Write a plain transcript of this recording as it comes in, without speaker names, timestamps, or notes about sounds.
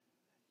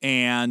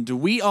And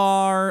we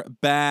are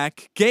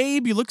back.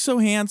 Gabe, you look so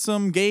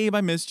handsome. Gabe,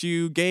 I missed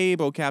you.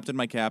 Gabe, oh, Captain,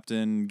 my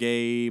captain.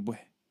 Gabe,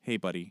 hey,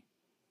 buddy.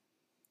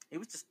 He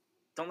was just,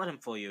 don't let him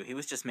fool you. He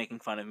was just making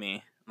fun of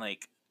me,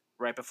 like,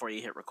 right before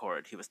you hit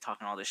record. He was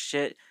talking all this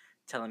shit,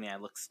 telling me I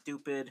look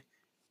stupid,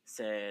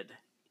 said,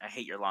 I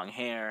hate your long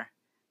hair,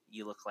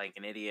 you look like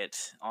an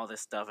idiot, all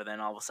this stuff, and then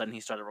all of a sudden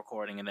he started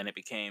recording, and then it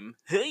became,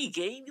 hey,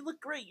 Gabe, you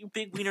look great, you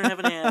big wiener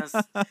having ass.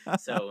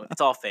 So,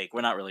 it's all fake. We're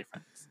not really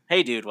friends.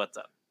 Hey, dude, what's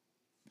up?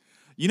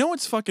 You know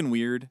what's fucking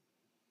weird?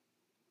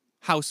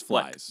 House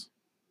What? flies.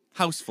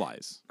 House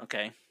flies.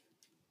 Okay.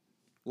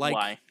 Like,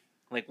 why?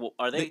 Like,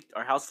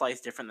 are house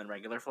flies different than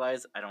regular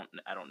flies? I don't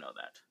know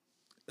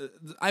that.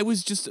 I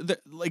was just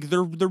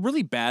they're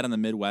really bad in the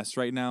Midwest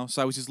right now.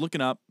 So I was just looking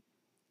up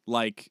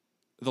like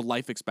the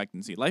life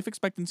expectancy. Life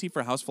expectancy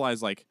for housefly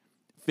is like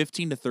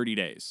 15 to 30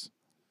 days.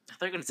 I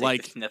thought you were going to say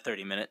Like, 15 to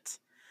 30 minutes.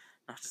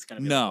 I was just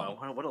going to be no.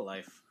 like, wow, what a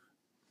life.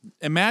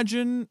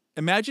 Imagine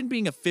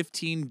being a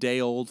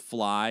 15-day-old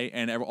fly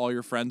and all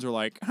your friends are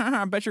like,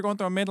 I bet you're going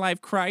through a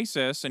midlife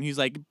crisis. And he's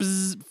like,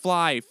 bzz,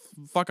 fly,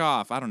 fuck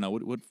off. I don't know.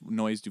 What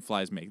noise do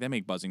flies make? They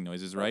make buzzing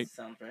noises, right? That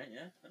sounds right,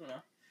 yeah. I don't know.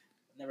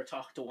 I've never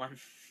talked to one.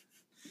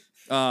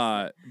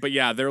 But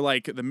yeah, they're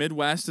like, the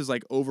Midwest is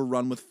like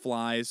overrun with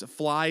flies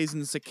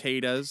and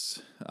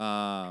cicadas.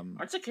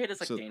 Aren't cicadas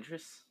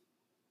dangerous?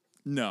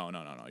 No.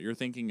 You're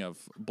thinking of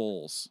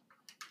bulls.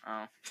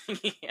 Oh,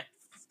 yes.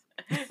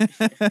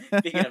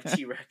 Speaking of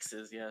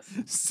T-Rexes, yes.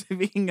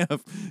 Speaking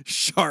of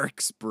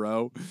sharks,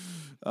 bro.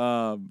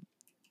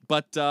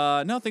 But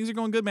no, things are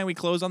going good, man. We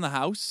closed on the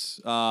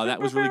house. That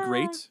was really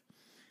great.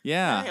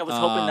 Yeah. I was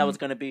hoping that was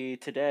going to be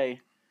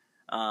today.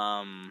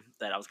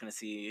 That I was going to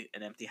see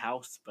an empty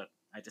house, but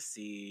I just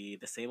see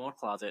the same old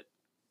closet.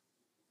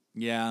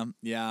 Yeah.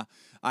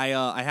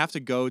 I have to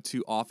go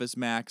to Office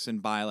Max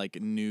and buy like a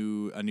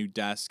new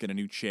desk and a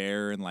new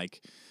chair and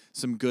like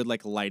some good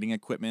like lighting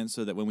equipment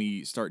so that when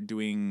we start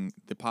doing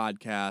the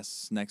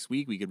podcasts next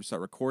week, we could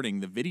start recording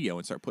the video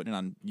and start putting it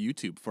on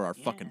YouTube for our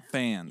fucking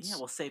fans. Yeah,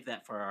 we'll save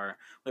that for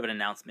we have an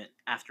announcement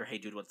after Hey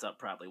Dude What's Up,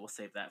 probably. We'll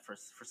save that for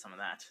some of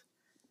that.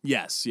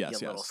 Yes. You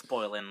little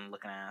spoiling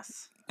looking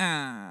ass.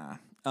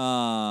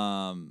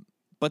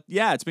 But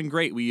yeah, it's been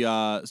great. We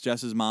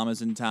Jess's mom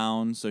is in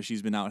town, so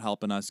she's been out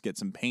helping us get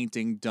some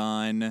painting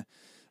done.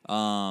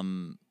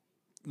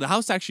 The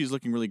house actually is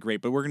looking really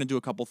great, but we're gonna do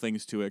a couple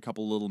things to it, a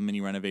couple little mini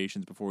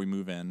renovations before we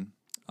move in.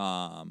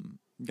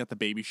 We got the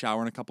baby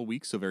shower in a couple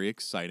weeks, so very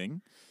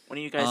exciting. When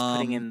are you guys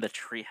putting in the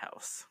tree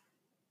house?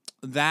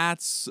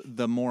 That's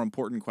the more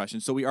important question.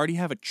 So we already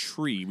have a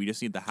tree. We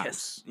just need the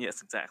house.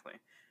 Yes, exactly.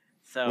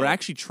 So we're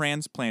actually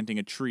transplanting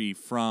a tree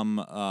from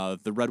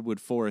the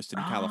redwood forest in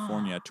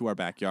California to our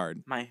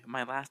backyard. My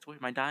last wish,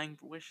 my dying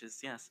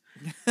wishes, yes.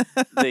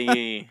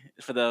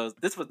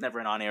 This was never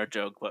an on-air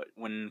joke, but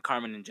when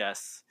Carmen and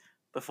Jess,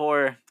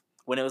 before,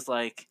 when it was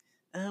like,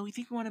 oh, we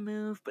think we want to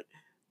move,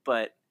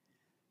 but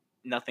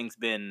nothing's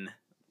been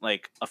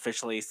like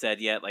officially said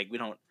yet. Like we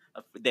don't,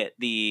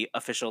 the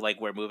official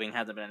like we're moving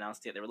hasn't been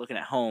announced yet. They were looking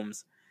at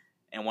homes.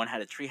 And one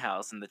had a tree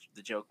house, and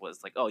the joke was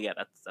like, "Oh yeah,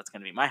 that's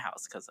gonna be my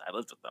house because I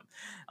lived with them."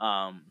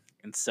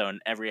 And so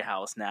in every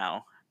house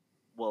now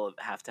will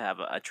have to have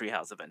a tree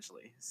house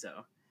eventually.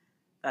 So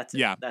that's it.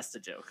 Yeah. That's the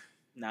joke.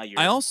 Now you're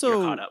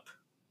caught up.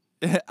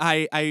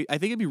 I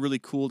think it'd be really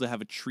cool to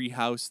have a tree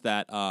house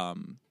that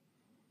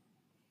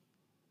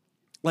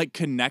like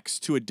connects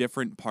to a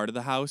different part of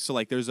the house. So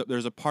like there's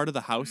a part of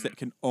the house that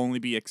can only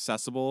be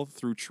accessible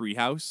through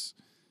treehouse.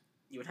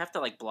 You would have to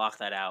like block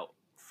that out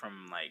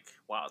from like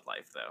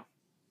wildlife though.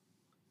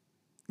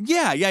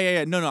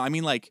 Yeah. No. I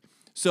mean, like,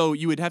 so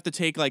you would have to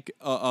take like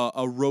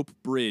a rope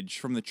bridge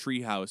from the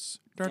treehouse.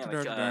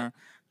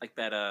 Like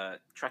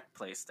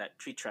that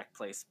tree trek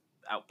place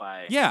out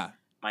by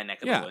my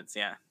neck of the woods.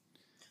 Yeah.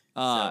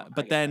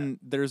 But then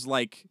there's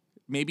like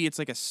maybe it's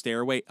like a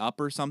stairway up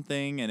or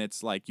something, and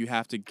it's like you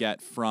have to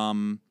get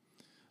from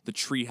the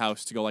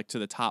treehouse to go like to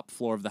the top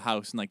floor of the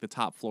house, and like the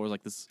top floor is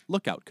like this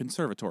lookout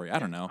conservatory. I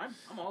don't know.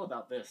 I'm all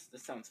about this.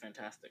 This sounds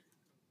fantastic.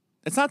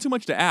 It's not too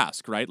much to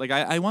ask, right? Like,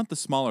 I want the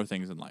smaller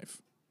things in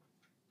life.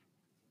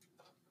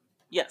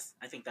 Yes,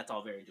 I think that's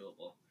all very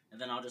doable. And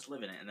then I'll just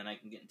live in it, and then I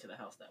can get into the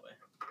house that way.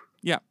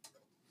 Yeah.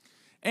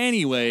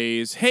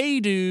 Anyways, hey,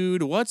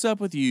 dude, what's up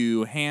with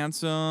you?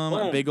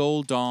 Handsome, big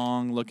old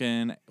dong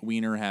looking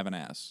wiener having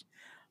ass.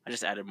 I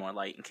just added more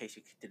light in case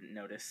you didn't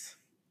notice.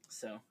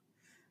 So,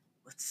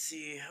 let's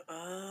see.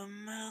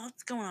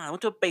 What's going on? I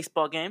went to a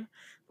baseball game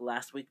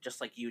last week,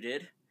 just like you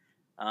did.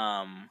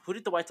 Who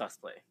did the White Sox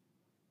play?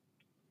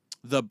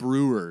 The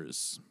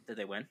Brewers. Did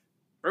they win?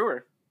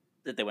 Brewer.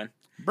 Did they win?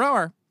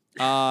 Brewer.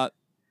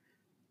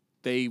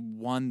 They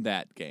won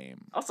that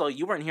game. Also,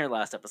 you weren't here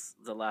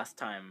the last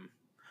time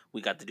we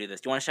got to do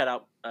this. Do you want to shout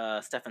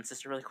out Stefan's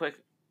sister really quick?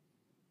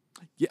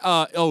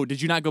 Yeah.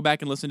 Did you not go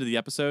back and listen to the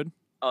episode?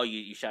 Oh,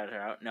 you shouted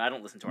her out? No, I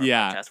don't listen to our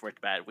podcast. We're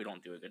bad. We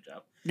don't do a good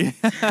job.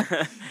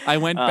 I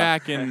went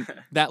back and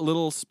that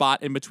little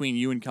spot in between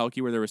you and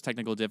Kelky where there was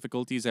technical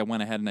difficulties, I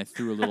went ahead and I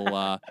threw a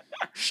little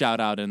shout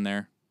out in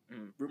there.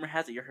 Rumor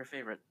has it you're her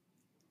favorite.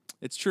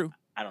 It's true.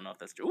 I don't know if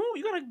that's true. Ooh,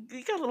 you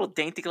got a little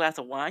dainty glass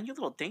of wine. You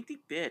little dainty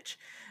bitch.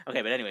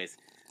 Okay, but anyways,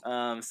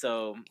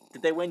 so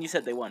did they win? You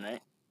said they won,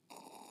 right?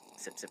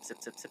 Sip, sip, sip,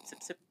 sip, sip,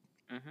 sip, sip.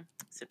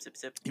 Sip, sip,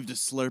 sip. You have to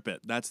slurp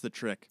it. That's the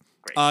trick.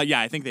 Great. Yeah,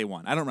 I think they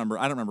won. I don't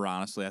remember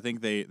honestly. I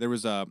think there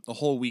was a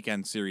whole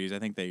weekend series. I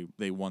think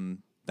they won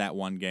that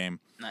one game.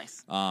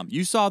 Nice.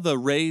 You saw the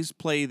Rays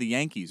play the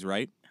Yankees,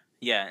 right?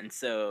 Yeah, and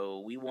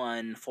so we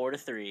won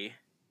 4-3,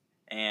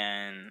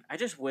 and I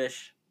just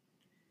wish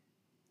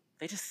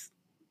they just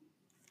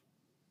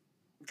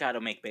got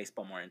to make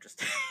baseball more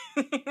interesting.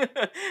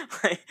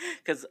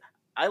 Because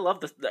I love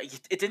this.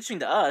 It's interesting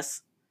to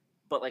us,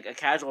 but like a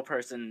casual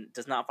person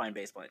does not find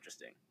baseball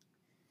interesting.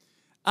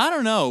 I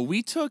don't know.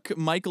 We took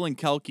Michael and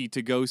Kelky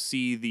to go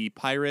see the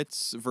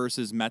Pirates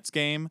versus Mets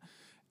game,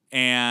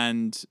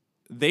 and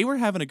they were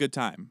having a good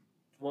time.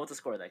 What was the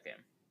score of that game?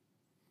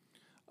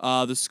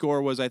 The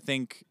score was, I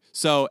think.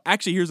 So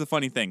actually, here's the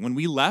funny thing: when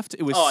we left,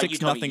 it was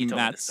 6-0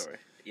 Mets.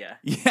 Yeah.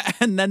 Yeah,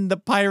 and then the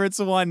Pirates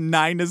won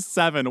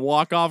 9-7,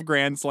 walk-off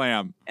grand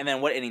slam. And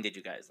then what inning did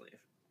you guys leave?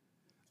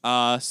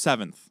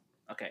 7th.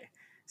 Okay,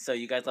 so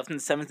you guys left in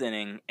the 7th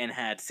inning and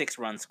had 6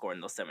 runs scored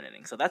in those 7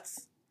 innings. So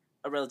that's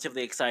a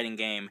relatively exciting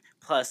game.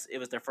 Plus, it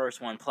was their first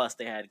one. Plus,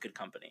 they had good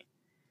company.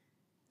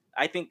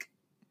 I think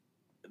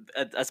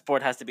a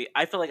sport has to be.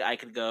 I feel like I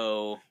could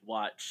go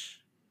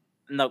watch.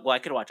 No, well, I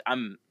could watch.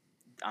 I'm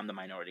the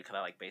minority because I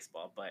like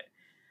baseball, but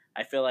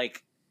I feel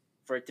like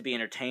for it to be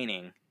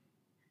entertaining,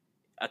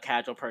 a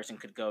casual person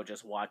could go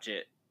just watch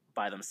it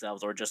by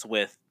themselves or just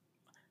with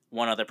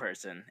one other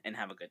person and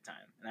have a good time.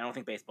 And I don't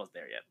think baseball's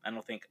there yet. I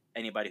don't think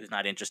anybody who's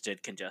not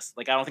interested can just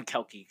I don't think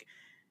Kelky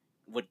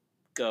would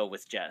go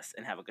with Jess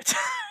and have a good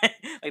time.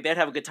 Like they'd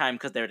have a good time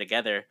because they're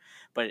together,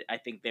 but I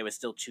think they would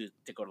still choose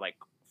to go to like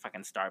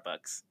fucking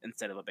Starbucks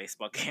instead of a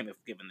baseball game if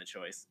given the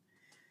choice.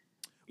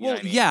 Well,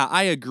 I mean? Yeah,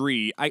 I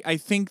agree. I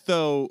think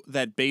though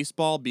that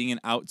baseball being an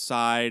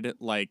outside,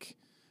 like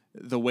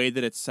the way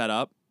that it's set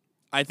up,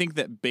 I think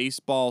that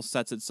baseball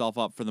sets itself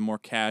up for the more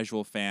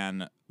casual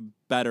fan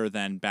better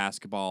than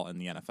basketball and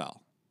the NFL.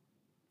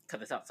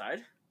 Because it's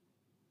outside?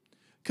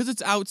 Because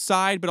it's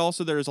outside, but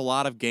also there's a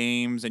lot of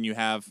games and you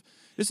have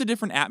just a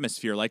different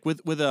atmosphere. Like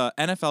with a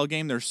NFL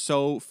game, there's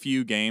so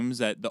few games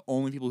that the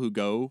only people who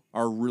go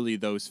are really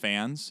those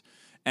fans.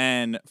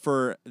 And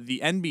for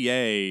the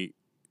NBA,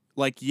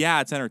 like,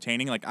 yeah, it's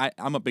entertaining. Like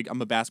I'm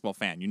a basketball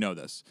fan, you know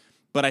this.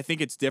 But I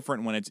think it's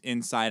different when it's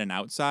inside and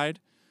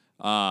outside.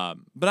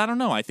 But I don't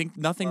know. I think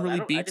nothing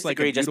really beats like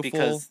a beautiful. Just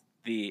because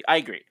I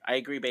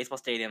agree. Baseball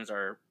stadiums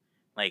are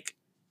like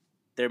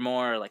they're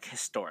more like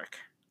historic,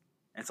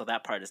 and so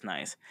that part is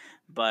nice.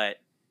 But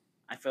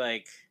I feel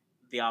like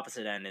the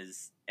opposite end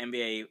is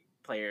NBA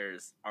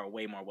players are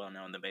way more well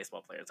known than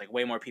baseball players. Like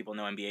way more people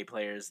know NBA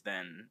players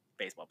than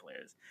baseball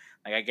players.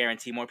 Like I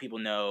guarantee more people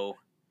know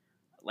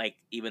like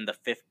even the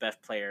 5th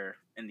best player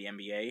in the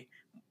NBA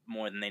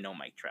more than they know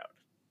Mike Trout.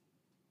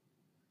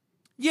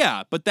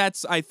 Yeah, but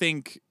I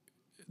think.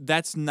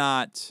 That's a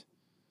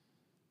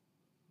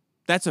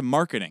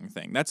marketing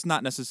thing. That's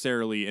not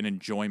necessarily an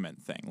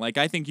enjoyment thing. Like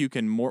I think you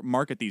can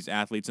market these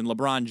athletes. And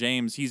LeBron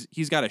James,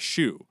 he's got a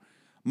shoe.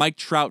 Mike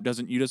Trout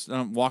doesn't. You just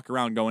don't walk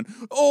around going,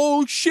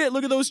 "Oh shit,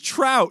 look at those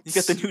Trouts." You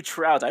got the new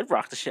Trouts. I'd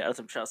rock the shit out of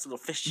some Trouts, little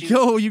fish shoes.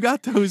 Yo, you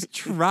got those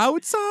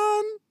Trouts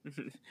on.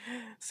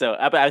 So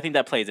I think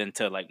that plays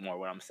into like more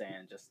what I'm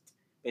saying. Just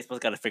baseball's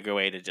got to figure a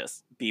way to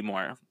just be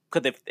more.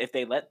 Because if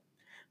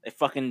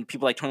fucking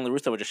people like Tony La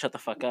Russa would just shut the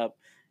fuck up.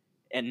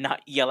 And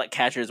not yell at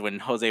catchers when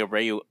Jose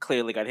Abreu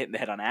clearly got hit in the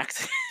head on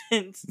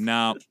accident.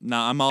 No,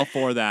 I'm all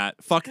for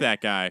that. Fuck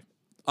that guy.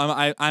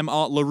 I'm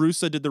all. La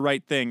Russa did the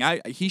right thing.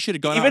 He should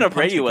have gone out. Even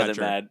Abreu wasn't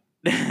bad.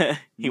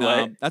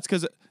 What? That's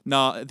because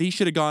he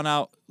should have gone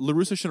out. La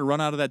Russa should have run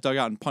out of that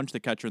dugout and punched the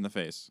catcher in the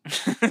face.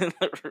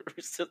 La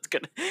Russa's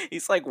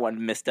he's like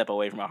one misstep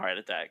away from a heart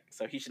attack,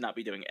 so he should not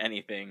be doing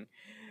anything.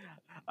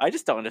 I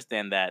just don't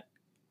understand that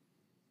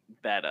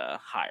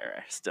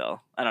hire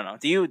still. I don't know.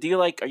 Do you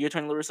like? Are you a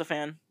Tony La Russa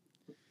fan?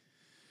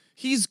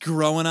 He's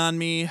growing on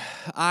me.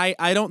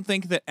 I don't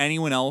think that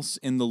anyone else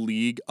in the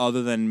league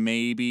other than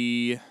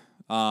maybe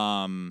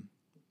Terry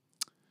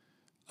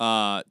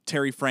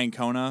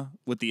Francona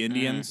with the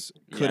Indians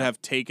could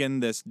have taken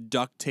this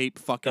duct tape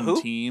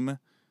fucking team.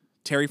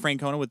 Terry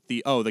Francona with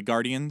the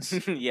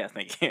Guardians. Yeah,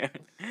 thank you.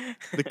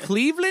 The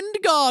Cleveland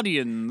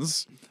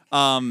Guardians.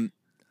 Listen,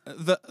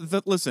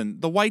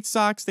 the White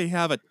Sox, they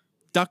have a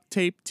duct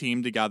tape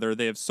team together.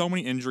 They have so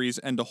many injuries,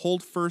 and to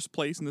hold first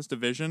place in this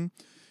division,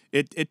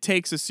 It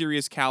takes a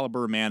serious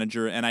caliber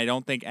manager, and I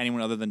don't think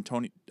anyone other than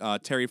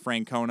Terry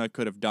Francona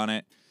could have done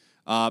it.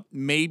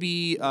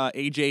 Maybe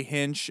AJ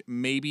Hinch,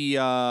 maybe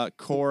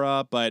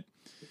Cora, but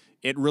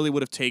it really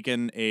would have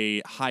taken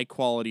a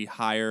high-quality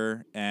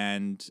hire,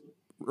 and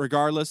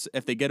regardless,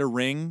 if they get a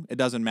ring, it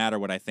doesn't matter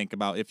what I think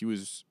about if he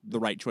was the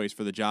right choice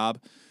for the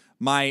job.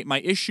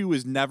 My issue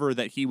was never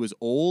that he was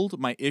old.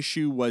 My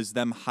issue was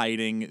them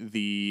hiding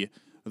the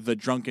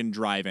drunken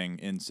driving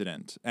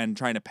incident and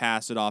trying to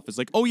pass it off as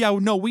like, oh yeah,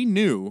 no, we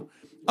knew.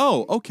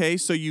 Oh, okay.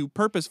 So you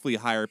purposefully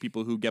hire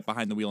people who get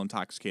behind the wheel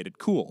intoxicated.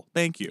 Cool.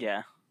 Thank you.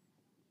 Yeah.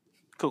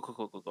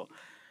 Cool.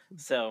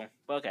 So,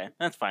 okay,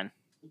 that's fine.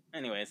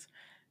 Anyways,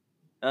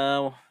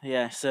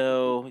 yeah.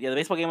 So yeah, the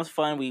baseball game was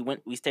fun.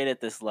 We stayed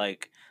at this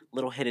like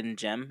little hidden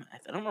gem. I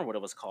don't remember what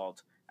it was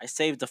called. I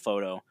saved the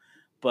photo,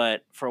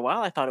 but for a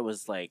while I thought it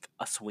was like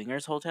a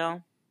swingers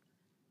hotel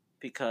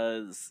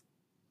because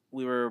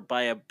we were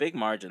by a big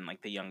margin,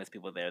 like the youngest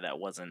people there that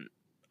wasn't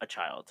a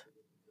child.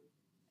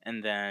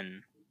 And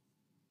then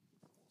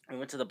we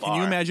went to the Can you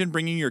bar. imagine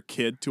bringing your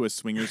kid to a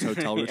swingers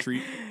hotel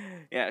retreat?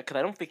 Yeah, because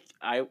I don't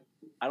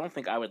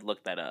think I would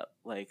look that up.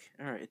 Like,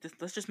 all right,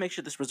 let's just make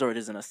sure this resort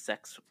isn't a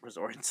sex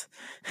resort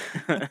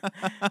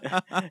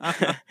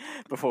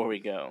before we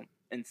go.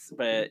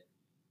 But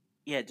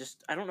yeah,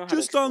 just I don't know how to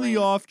Just on the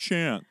explain. off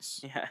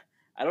chance. Yeah,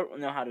 I don't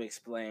know how to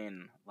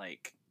explain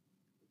like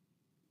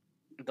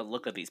the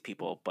look of these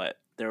people, but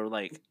they're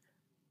like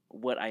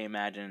what I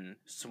imagine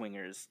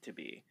swingers to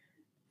be,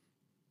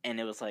 and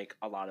it was like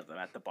a lot of them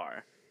at the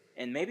bar,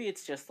 and maybe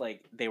it's just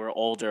like they were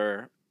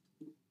older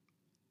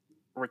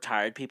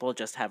retired people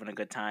just having a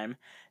good time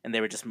and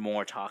they were just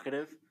more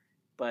talkative,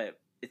 but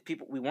it's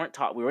people we weren't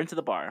taught. We were into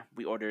the bar,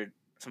 we ordered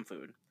some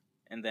food,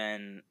 and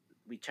then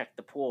we checked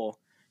the pool,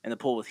 and the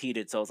pool was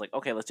heated, so I was like,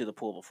 okay, let's do the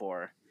pool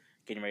before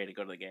getting ready to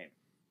go to the game,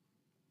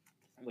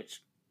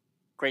 which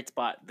great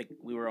spot.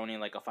 We were only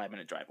like a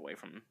 5-minute drive away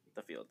from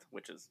the field,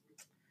 which is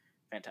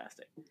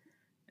fantastic.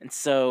 And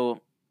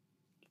so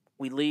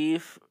we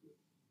leave,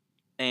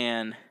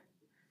 and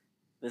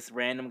this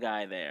random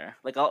guy there,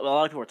 like a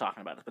lot of people were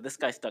talking about it, but this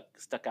guy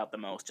stuck out the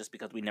most just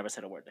because we never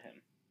said a word to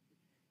him.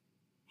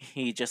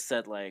 He just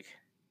said like,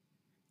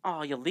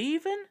 "Oh, you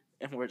leaving?"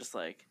 And we're just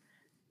like,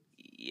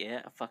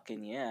 "Yeah,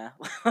 fucking yeah."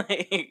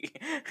 Like,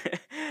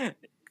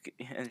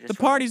 The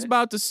party's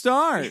about to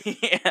start.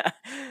 Yeah,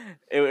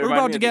 We're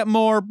about to get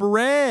more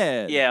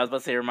bread. Yeah, I was about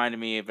to say, it reminded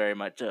me very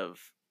much of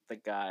the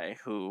guy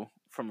who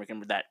from Rick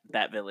and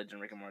that village in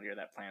Rick and Morty, or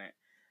that planet.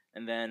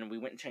 And then we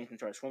went and changed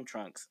into our swim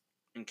trunks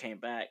and came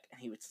back,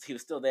 and he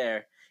was still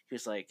there. He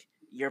was like,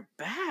 "You're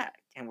back,"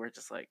 and we're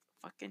just like,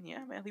 "Fucking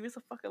yeah, man, leave us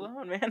the fuck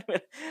alone, man."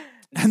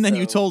 And then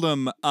you told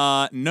him,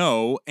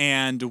 no,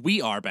 and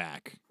we are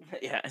back.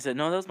 Yeah, I said,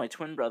 "No, that was my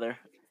twin brother,"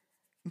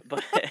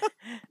 but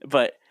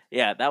but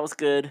yeah, that was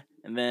good.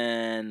 And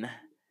then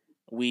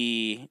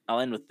I'll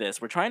end with this.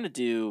 We're trying to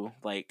do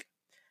like,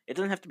 it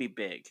doesn't have to be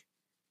big,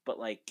 but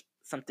like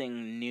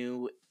something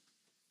new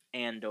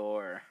and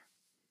or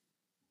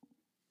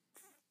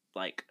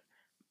like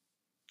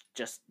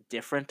just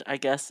different, I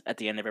guess, at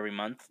the end of every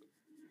month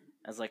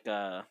as like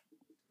our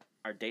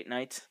date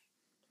night.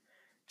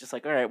 Just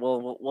like, all right,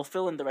 well, we'll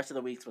fill in the rest of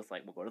the weeks with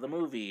like, we'll go to the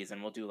movies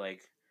and we'll do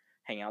like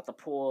hang out at the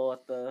pool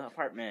at the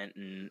apartment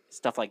and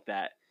stuff like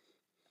that.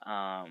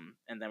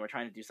 And then we're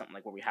trying to do something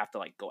like where we have to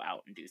like go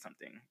out and do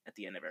something at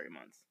the end of every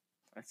month.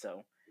 And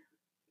so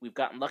we've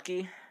gotten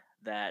lucky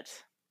that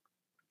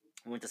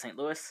we went to St.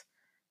 Louis,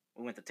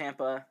 we went to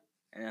Tampa,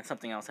 and then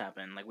something else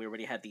happened. Like we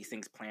already had these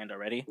things planned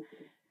already.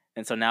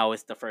 And so now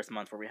it's the first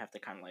month where we have to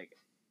kind of like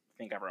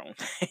think of our own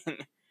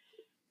thing.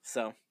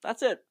 So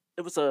that's it.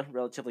 It was a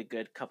relatively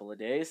good couple of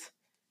days.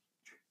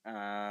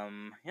 Yeah,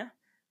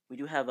 we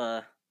do have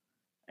a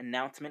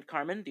announcement.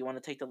 Carmen, do you want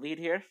to take the lead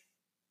here?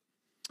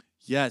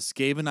 Yes,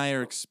 Gabe and I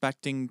are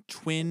expecting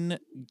twin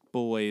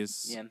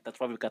boys. Yeah, that's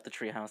why we've got the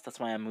treehouse. That's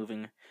why I'm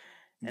moving,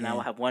 and I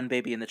will have one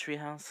baby in the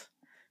treehouse,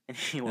 and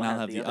you will I'll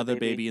have the other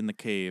baby in the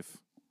cave,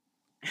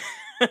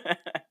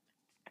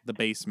 the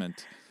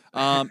basement.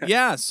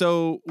 Yeah,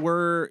 so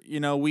we're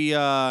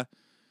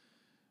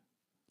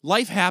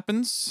life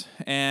happens,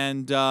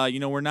 and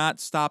we're not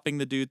stopping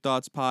the Dude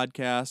Thoughts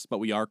podcast, but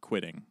we are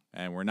quitting,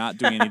 and we're not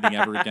doing anything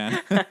ever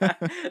again.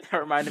 That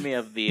reminded me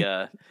of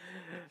the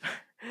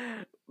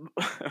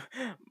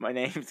my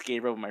name's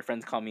Gabriel, but my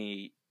friends call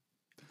me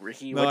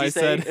Ricky. No, What'd you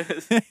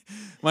say? Said,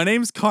 my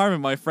name's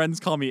Carmen. My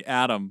friends call me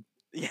Adam.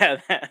 Yeah,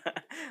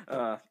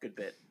 good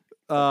bit.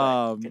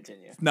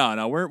 Continue.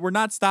 No, we're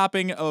not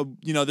stopping.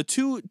 The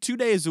two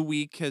days a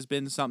week has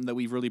been something that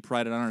we've really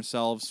prided on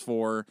ourselves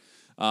for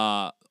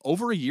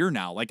over a year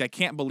now. Like I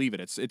can't believe it.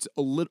 It's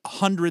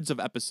hundreds of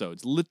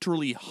episodes,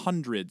 literally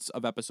hundreds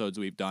of episodes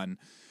we've done,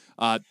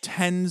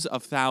 tens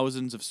of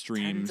thousands of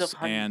streams,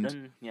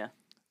 and yeah,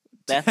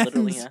 that's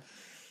literally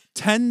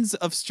tens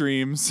of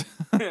streams.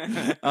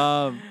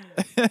 But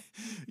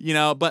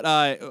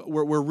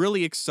we're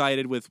really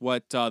excited with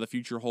what the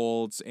future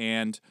holds,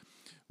 and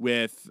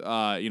with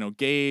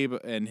Gabe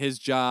and his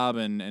job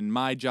and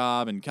my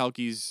job and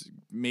Kelky's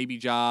maybe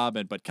job,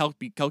 but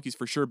Kelky's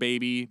for sure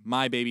baby,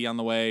 my baby on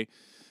the way.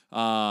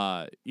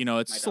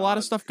 It's just a lot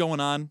of stuff going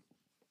on,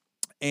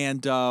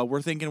 and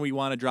we're thinking we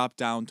want to drop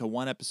down to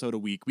one episode a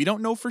week. We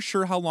don't know for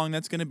sure how long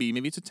that's going to be.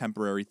 Maybe it's a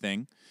temporary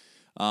thing.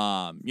 We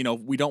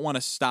don't want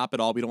to stop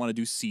at all. We don't want to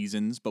do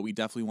seasons, but we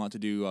definitely want to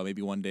do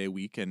maybe one day a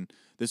week. And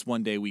this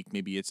one day a week,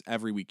 maybe it's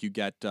every week. You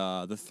get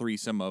the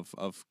threesome of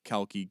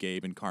Kelky,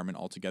 Gabe, and Carmen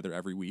all together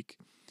every week.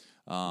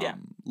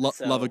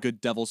 Love a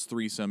good devil's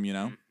threesome,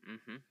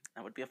 Mm-hmm.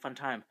 That would be a fun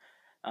time.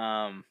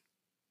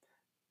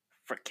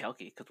 for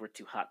Kelky because we're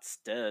two hot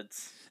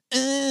studs. You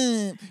know what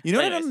I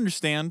anyways, don't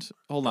understand?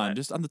 Hold on, what?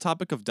 just on the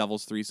topic of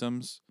devil's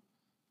threesomes.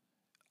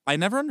 I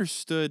never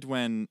understood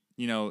when,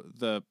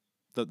 the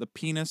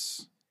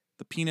penis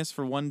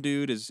for one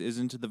dude is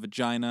into the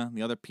vagina,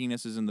 the other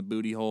penis is in the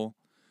booty hole.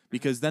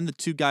 Because then the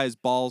two guys'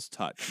 balls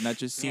touch, and that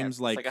just Yeah, seems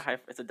it's like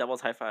it's a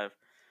devil's high five.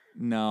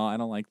 No, I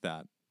don't like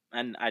that.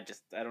 And I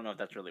don't know if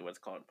that's really what it's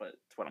called, but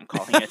it's what I'm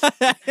calling it.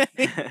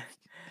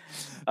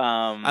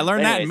 I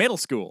learned that in middle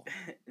school.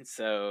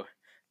 So,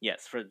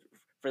 yes, for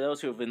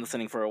those who have been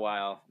listening for a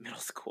while, middle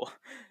school,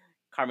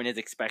 Carmen is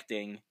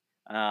expecting.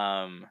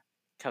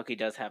 Kelky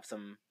does have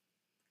some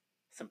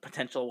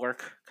potential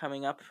work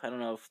coming up. I don't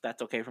know if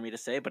that's okay for me to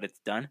say, but it's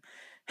done.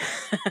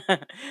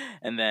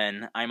 And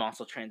then I'm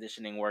also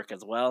transitioning work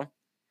as well,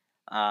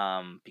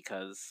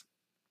 because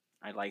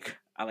I like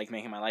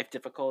making my life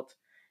difficult.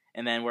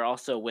 And then we're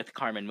also, with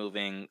Carmen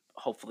moving,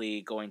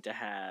 hopefully going to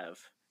have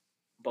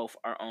both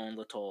our own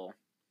little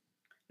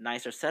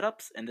nicer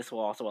setups, and this will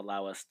also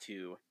allow us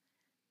to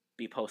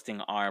be posting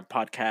our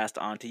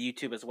podcast onto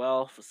YouTube as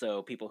well.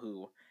 So people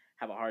who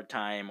have a hard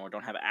time or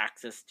don't have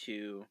access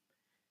to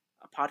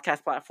a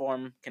podcast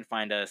platform can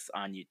find us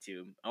on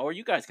YouTube, or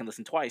you guys can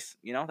listen twice.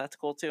 That's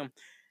cool too.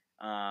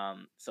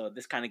 So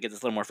this kind of gives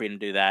us a little more freedom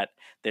to do that.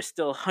 There's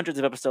still hundreds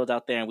of episodes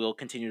out there, and we'll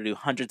continue to do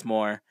hundreds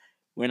more.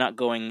 We're not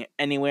going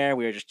anywhere.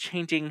 We're just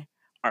changing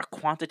our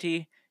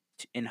quantity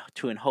in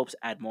hopes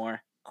add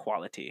more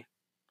quality.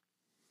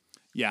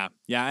 Yeah,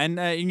 and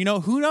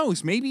who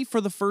knows? Maybe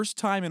for the first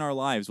time in our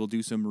lives, we'll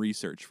do some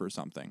research for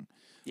something.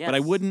 Yes. But I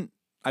wouldn't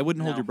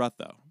hold your breath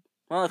though.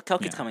 Well, if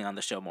Kelky's coming on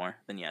the show more,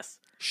 then yes.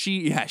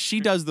 She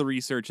does the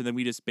research, and then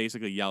we just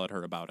basically yell at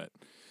her about it.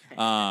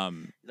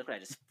 Look what I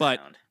just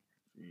found.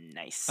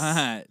 Nice.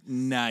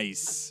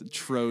 Nice.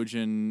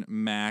 Trojan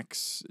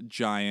Max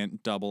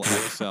Giant Double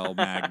XL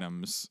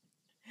Magnums.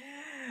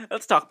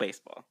 Let's talk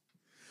baseball.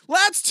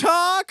 Let's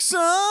talk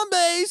some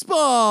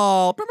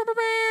baseball.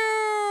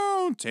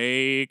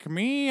 Take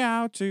me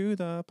out to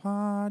the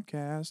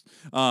podcast.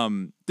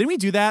 Didn't we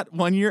do that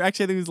one year?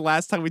 Actually, I think it was the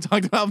last time we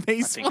talked about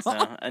baseball.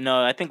 I think so.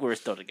 No, I think we were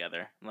still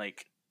together.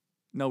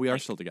 No, we are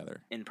still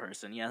together. In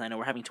person. Yeah, I know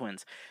we're having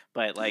twins.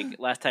 But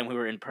last time we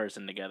were in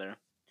person together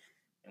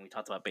and we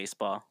talked about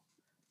baseball.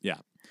 Yeah.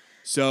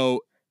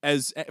 So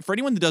for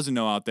anyone that doesn't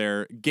know out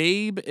there,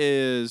 Gabe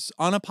is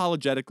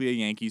unapologetically a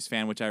Yankees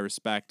fan, which I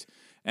respect.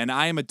 And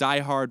I am a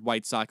diehard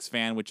White Sox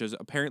fan, which is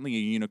apparently a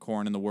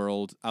unicorn in the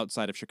world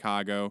outside of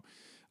Chicago.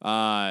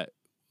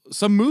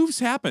 Some moves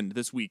happened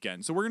this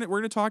weekend, so we're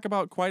gonna talk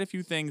about quite a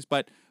few things.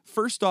 But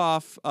first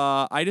off,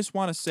 I just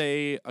want to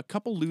say a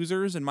couple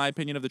losers, in my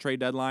opinion, of the trade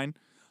deadline.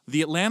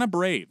 The Atlanta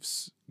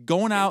Braves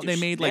going out, they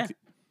made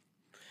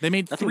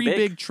Nothing 3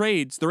 big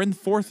trades. They're in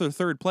 4th or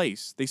 3rd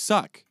place. They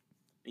suck.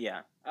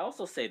 Yeah, I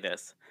also say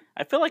this.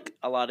 I feel like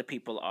a lot of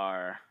people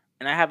are.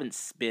 And I haven't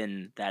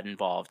been that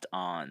involved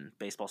on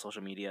baseball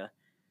social media,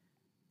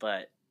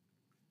 but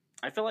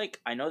I feel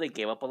like I know they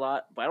gave up a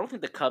lot, but I don't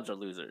think the Cubs are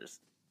losers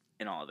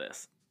in all of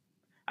this.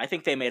 I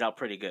think they made out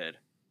pretty good,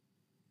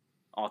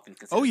 all things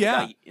considered. Oh,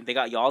 yeah. They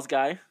got y'all's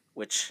guy,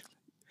 which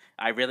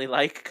I really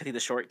like because he's the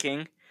short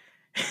king.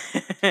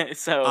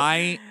 So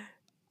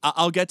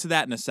I'll get to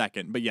that in a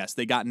second. But yes,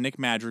 they got Nick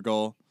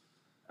Madrigal,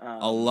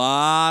 a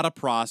lot of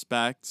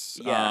prospects.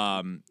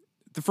 Yeah.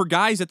 For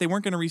guys that they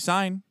weren't going to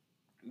re-sign.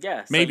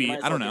 Yeah, so maybe,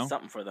 I don't know.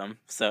 Something for them.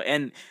 So,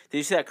 and did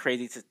you see that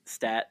crazy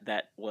stat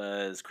that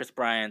was Chris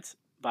Bryant,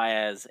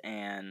 Baez,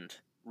 and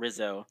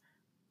Rizzo?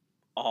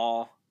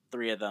 All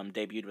 3 of them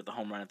debuted with a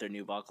home run at their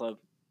new ball club.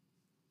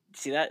 You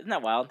see that? Isn't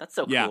that wild? That's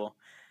so cool.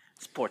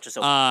 Sports are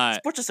so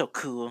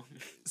cool.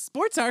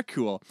 Sports are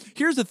cool.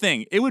 Here's the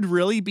thing: it would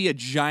really be a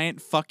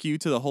giant fuck you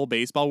to the whole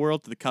baseball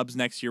world. To the Cubs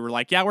next year, we're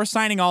like, yeah, we're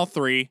signing all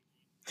 3.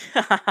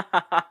 Oh my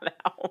god!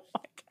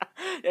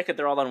 Yeah, because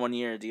they're all on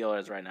 1-year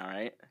deals right now,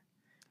 right?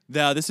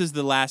 This is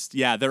the last.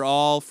 Yeah, they're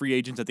all free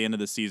agents at the end of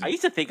the season. I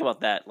used to think about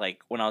that,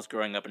 when I was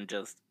growing up, I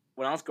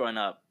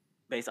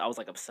was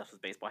obsessed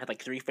with baseball. I had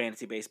 3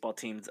 fantasy baseball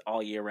teams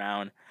all year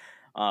round.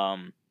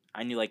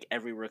 I knew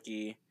every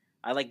rookie.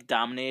 I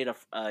dominated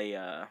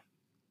a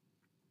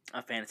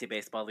fantasy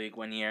baseball league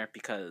one year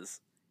because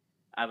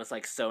I was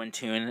so in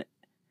tune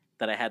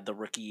that I had the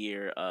rookie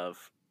year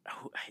of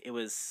it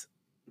was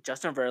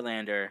Justin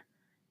Verlander,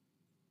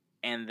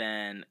 and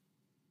then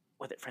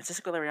was it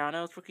Francisco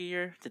Liriano's rookie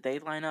year? Did they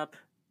line up?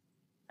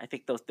 I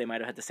think they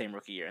might have had the same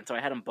rookie year, and so I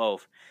had them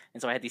both,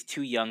 and so I had these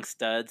 2 young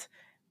studs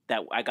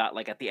that I got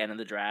at the end of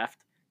the draft,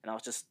 and I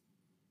was just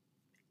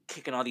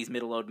kicking all these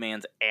middle-old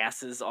man's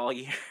asses all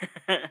year.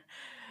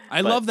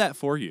 I love that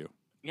for you.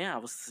 Yeah, I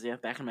was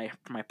back in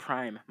my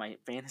prime, my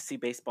fantasy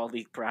baseball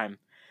league prime.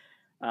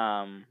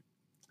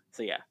 So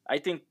yeah, I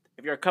think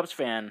if you're a Cubs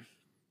fan,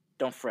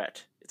 don't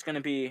fret. It's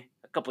gonna be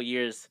a couple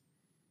years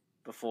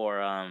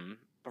before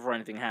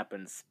anything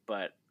happens.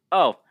 But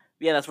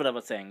yeah, that's what I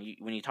was saying.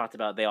 When you talked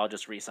about they all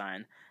just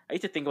re-sign, I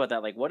used to think about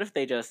that. What if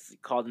they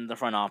just called in the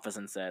front office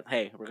and said,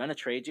 "Hey, we're gonna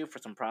trade you for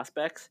some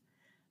prospects,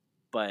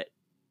 but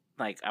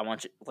I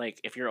want you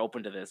if you're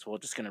open to this, we're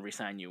just gonna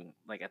re-sign you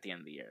at the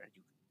end of the year.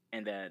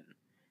 and then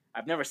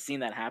I've never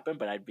seen that happen,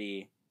 but I'd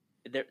be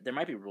there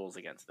might be rules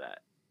against that.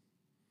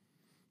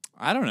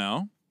 I don't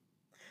know.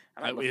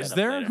 I might look Is that up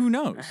there? later. Who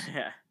knows?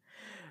 Yeah,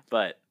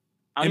 but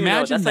I don't even know.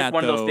 Imagine That's like that,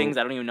 one of those though. things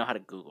I don't even know how to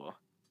Google.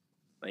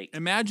 Like,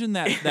 Imagine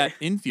that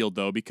infield,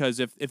 though,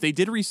 because if they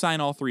did re-sign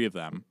all three of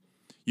them,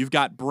 you've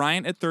got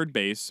Bryant at third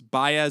base,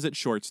 Baez at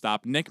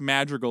shortstop, Nick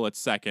Madrigal at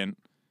second,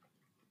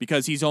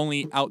 because he's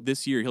only out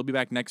this year. He'll be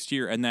back next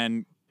year, and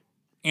then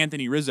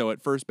Anthony Rizzo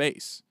at first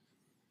base.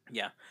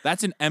 yeah,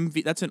 That's an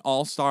That's an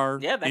all-star.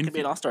 yeah, that could be an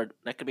infield. all-star.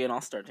 That could be an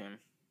all-star team.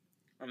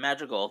 A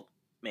Madrigal,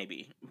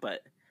 maybe,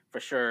 but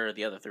for sure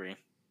the other three.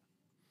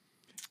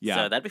 Yeah.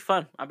 So that'd be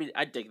fun.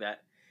 I'd dig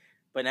that.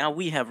 But now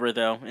we have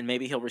Rizzo, and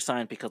maybe he'll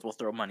resign because we'll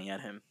throw money at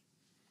him.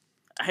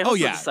 I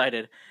also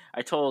decided.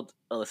 I told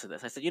Alyssa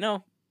this. I said,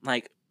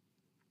 like,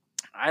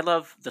 I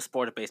love the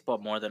sport of baseball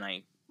more than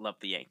I love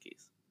the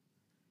Yankees.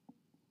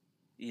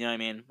 You know what I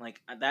mean?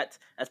 Like, that's,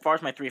 as far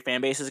as my three fan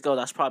bases go,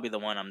 that's probably the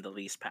one I'm the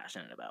least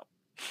passionate about.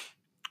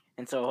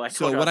 And so I told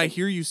So her, what I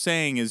hear you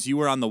saying is you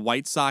were on the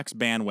White Sox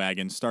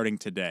bandwagon starting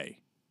today.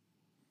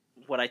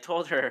 what I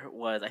told her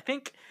was, I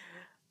think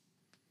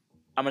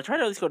I'm going to try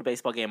to at least go to a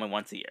baseball game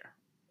once a year.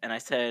 And I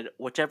said,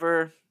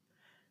 whichever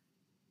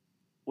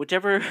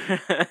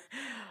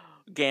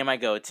game I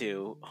go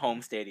to,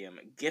 home stadium,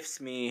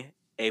 gifts me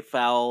a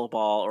foul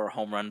ball or a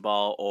home run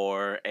ball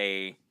or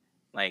a,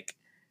 like,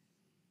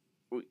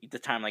 the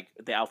time, like,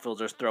 the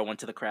outfielders throw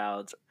into the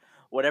crowds.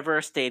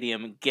 Whatever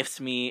stadium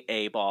gifts me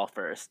a ball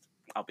first,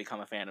 I'll become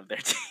a fan of their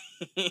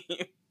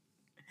team.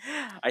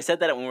 I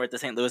said that when we were at the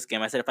St. Louis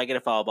game. I said, if I get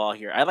a foul ball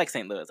here, I like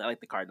St. Louis. I like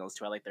the Cardinals,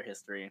 too. I like their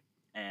history.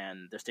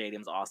 And their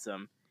stadium's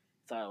awesome.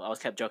 So I always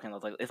kept joking. I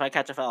was like, if I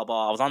catch a foul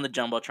ball, I was on the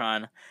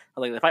Jumbotron. I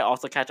was like, if I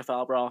also catch a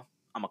foul ball,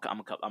 I'm a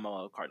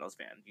Cardinals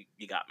fan.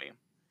 You got me.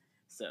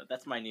 So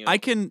that's my new.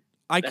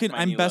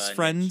 I'm best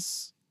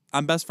friends.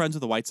 I'm best friends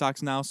with the White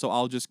Sox now, so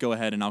I'll just go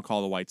ahead and I'll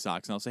call the White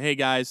Sox and I'll say, hey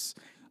guys,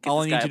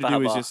 all I need you to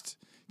do is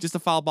just a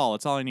foul ball.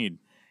 That's all I need.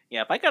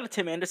 Yeah, if I got a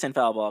Tim Anderson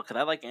foul ball, because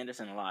I like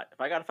Anderson a lot. If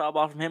I got a foul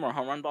ball from him or a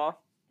home run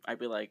ball, I'd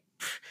be like,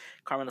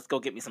 Carmen, let's go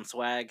get me some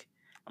swag.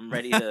 I'm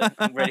ready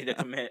to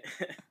commit.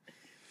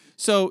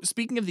 So,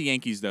 speaking of the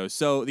Yankees, though,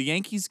 so the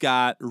Yankees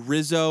got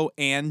Rizzo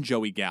and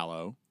Joey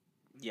Gallo.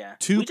 Yeah.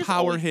 Two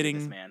power hitting.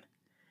 This, man.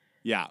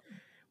 Yeah.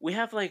 We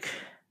have, like,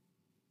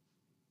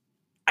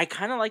 I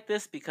kind of like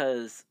this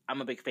because I'm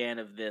a big fan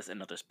of this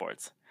in other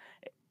sports.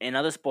 In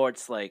other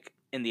sports, like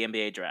in the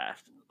NBA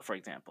draft, for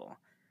example,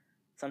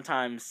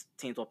 sometimes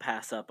teams will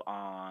pass up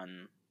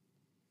on,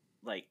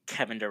 like,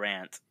 Kevin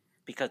Durant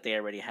because they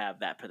already have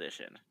that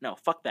position. No,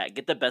 fuck that.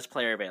 Get the best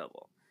player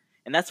available.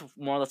 And that's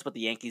more or less what the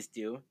Yankees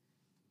do.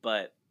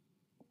 But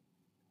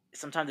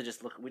sometimes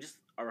we just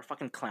are a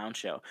fucking clown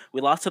show. We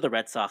lost to the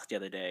Red Sox the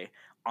other day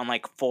on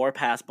like 4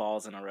 pass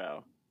balls in a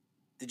row.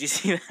 Did you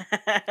see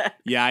that?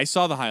 Yeah, I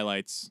saw the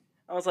highlights.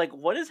 I was like,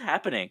 what is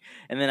happening?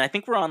 And then I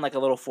think we're on like a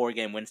little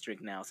 4-game win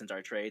streak now since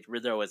our trade.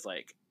 Rizzo is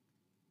like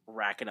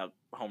racking up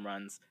home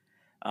runs.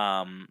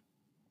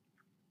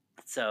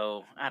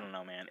 So I don't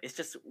know, man. It's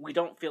just, we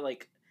don't feel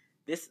like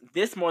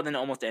this more than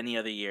almost any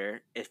other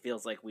year. It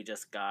feels like we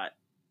just got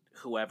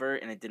whoever,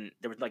 and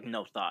there was like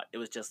no thought. It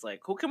was just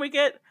like, who can we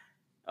get?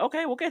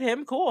 Okay, we'll get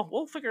him. Cool.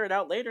 We'll figure it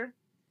out later.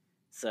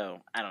 So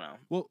I don't know.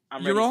 Well,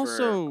 I'm ready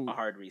for a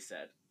hard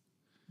reset.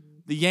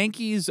 The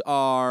Yankees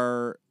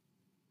are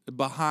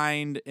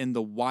behind in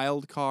the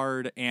wild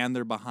card and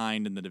they're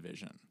behind in the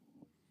division.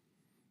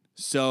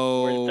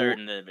 So we're third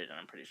in the division,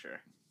 I'm pretty sure.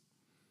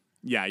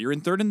 Yeah, you're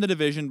in third in the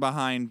division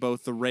behind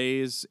both the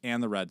Rays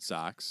and the Red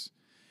Sox.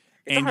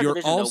 It's a hard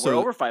division, though. We're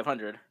over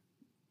 500.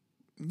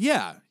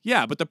 Yeah,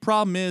 but the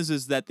problem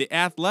is that the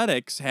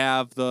Athletics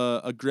have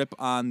a grip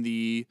on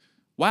the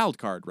wild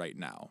card right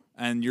now,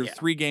 and you're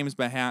 3 games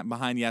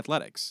behind the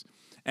Athletics.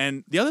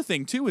 And the other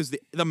thing too is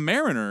the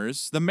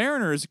Mariners. The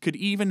Mariners could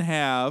even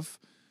have,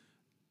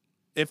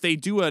 if they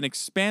do an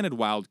expanded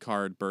wild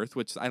card berth,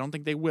 which I don't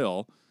think they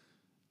will,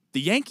 the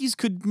Yankees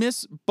could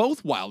miss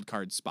both wild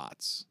card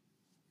spots.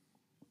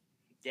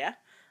 Yeah,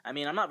 I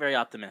mean, I'm not very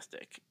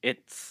optimistic.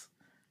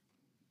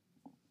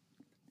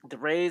 The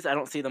Rays, I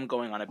don't see them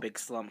going on a big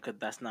slump because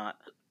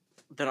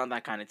they're not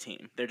that kind of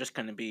team. They're just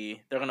going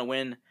to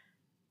win,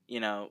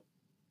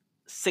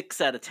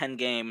 6 out of 10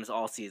 games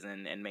all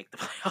season and make the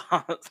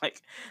playoffs.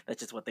 Like, that's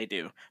just what they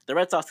do. The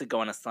Red Sox could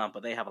go on a slump,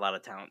 but they have a lot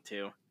of talent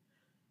too.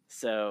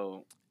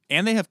 So.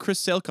 And they have Chris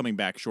Sale coming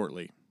back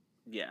shortly.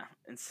 Yeah,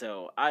 and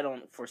so I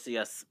don't foresee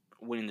us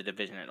winning the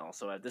division at all.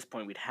 So at this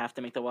point, we'd have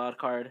to make the wild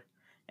card,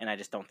 and I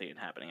just don't think it's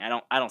happening. I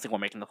don't think we're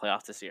making the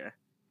playoffs this year.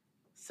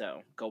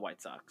 So go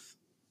White Sox.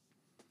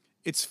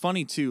 It's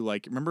funny, too.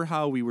 Like, remember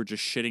how we were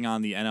just shitting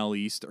on the NL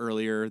East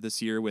earlier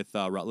this year with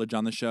Rutledge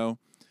on the show?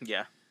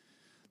 Yeah.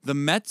 The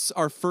Mets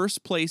are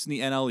first place in the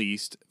NL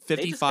East,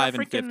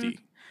 55-50.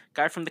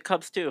 Guy from the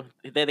Cubs, too.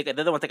 They're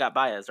the ones that got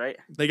Baez, right?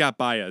 They got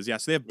Baez, yeah.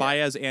 So they have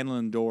Baez and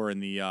Lindor in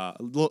the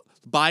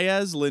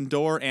Baez,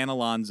 Lindor, and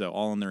Alonso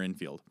all in their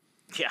infield.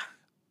 Yeah.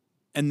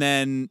 And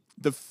then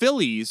the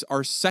Phillies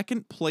are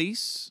second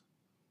place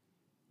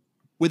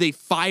with a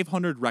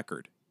 500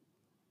 record.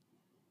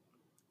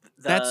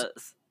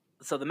 That's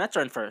So the Mets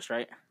are in first,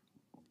 right?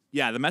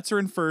 Yeah, the Mets are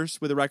in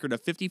first with a record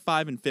of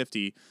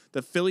 55-50.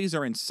 The Phillies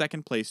are in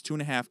second place,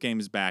 2.5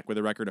 games back with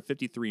a record of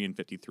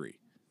 53-53.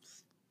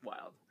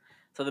 Wild.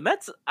 So the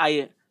Mets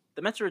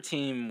are a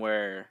team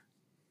where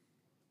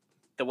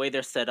the way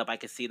they're set up, I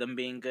could see them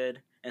being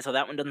good, and so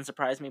that one doesn't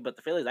surprise me. But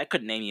the Phillies, I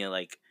could name you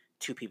like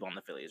two people on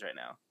the Phillies right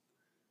now.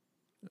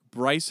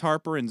 Bryce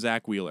Harper and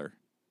Zach Wheeler.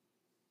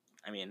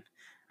 I mean,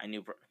 I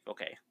knew.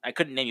 Okay, I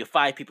couldn't name you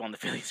 5 people on the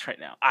Phillies right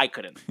now. I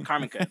couldn't.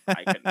 Carmen could.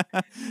 I couldn't.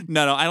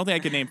 No, I don't think I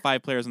could name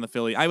 5 players on the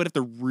Philly. I would have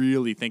to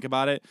really think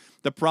about it.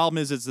 The problem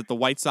is that the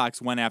White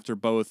Sox went after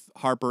both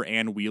Harper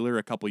and Wheeler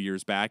a couple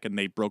years back, and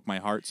they broke my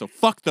heart. So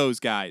fuck those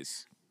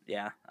guys.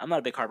 Yeah, I'm not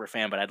a big Harper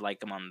fan, but I'd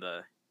like him on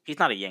the. He's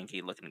not a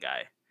Yankee looking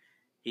guy.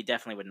 He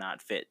definitely would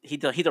not fit.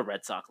 He's a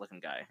Red Sox looking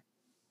guy.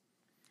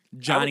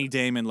 Johnny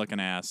Damon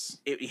looking ass.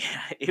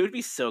 It would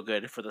be so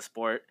good for the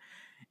sport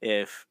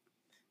if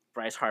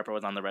Bryce Harper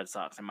was on the Red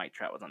Sox and Mike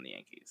Trout was on the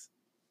Yankees.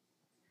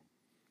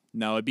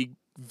 No, it'd be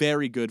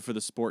very good for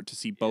the sport to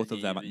see both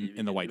of them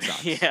in the White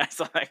Sox. Yeah,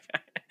 so like,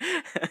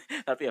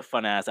 that'd be a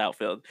fun ass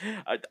outfield.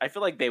 I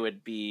feel like they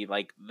would be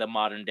like the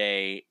modern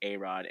day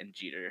A-Rod and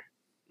Jeter,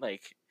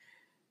 like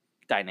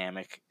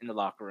dynamic in the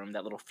locker room,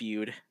 that little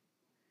feud.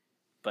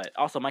 But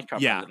also Mike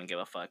Trout doesn't give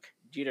a fuck.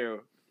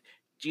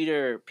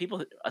 Jeter,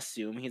 people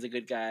assume he's a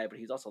good guy, but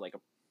he's also like a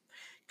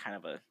kind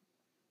of a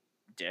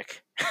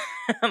dick,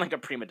 like a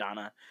prima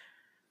donna.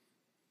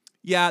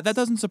 Yeah, that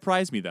doesn't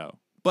surprise me though.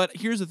 But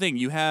here's the thing: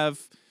 you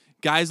have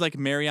guys like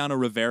Mariano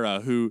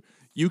Rivera, who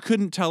you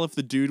couldn't tell if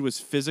the dude was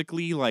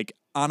physically like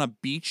on a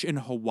beach in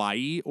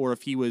Hawaii or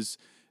if he was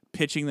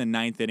pitching the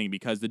 9th inning,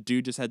 because the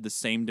dude just had the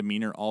same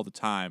demeanor all the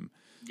time.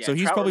 Yeah, so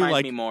he's Trout probably reminds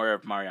like me more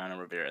of Mariano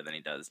Rivera than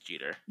he does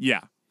Jeter. Yeah.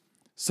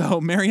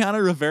 So Mariano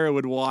Rivera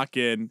would walk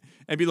in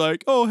and be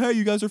like, "Oh, hey,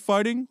 you guys are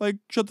fighting? Like,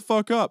 shut the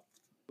fuck up.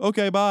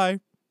 Okay,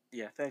 bye."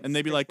 Yeah, thanks. And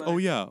they'd be like, "Oh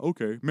yeah,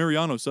 okay.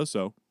 Mariano says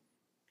so."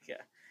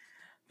 Yeah,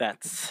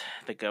 that's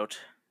the GOAT.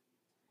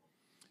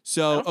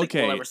 So I don't think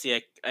okay, we'll ever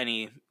see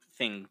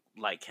anything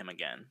like him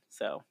again.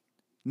 So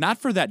not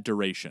for that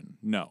duration.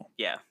 No.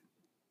 Yeah,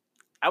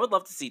 I would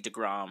love to see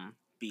DeGrom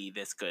be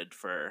this good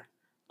for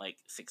like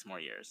 6 more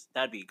years.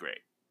 That'd be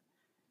great.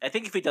 I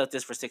think if he does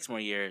this for 6 more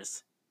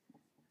years,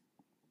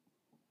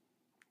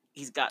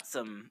 he's got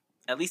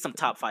at least some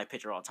top 5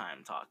 pitcher all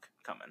time talk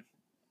coming.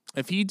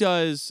 If he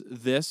does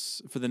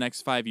this for the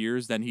next 5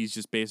 years, then he's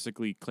just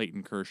basically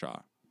Clayton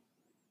Kershaw.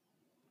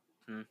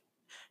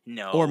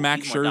 No. Or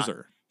Max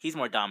Scherzer. He's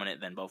more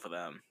dominant than both of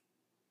them.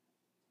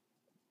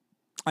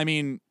 I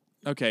mean,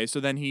 okay, so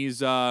then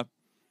he's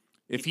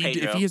if he has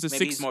a maybe 6,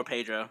 he's more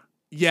Pedro.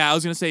 Yeah, I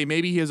was gonna say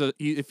maybe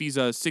if he's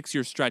a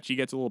 6-year stretch, he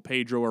gets a little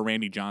Pedro or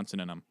Randy Johnson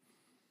in him.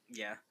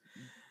 Yeah.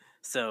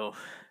 So,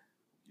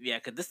 yeah,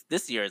 because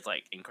this year is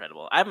like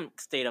incredible. I haven't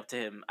stayed up to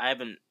him. I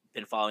haven't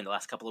been following the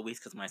last couple of weeks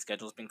because my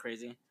schedule's been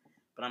crazy.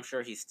 But I'm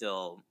sure he's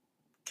still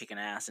kicking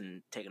ass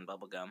and taking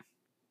bubble gum.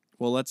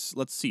 Well, let's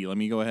see. Let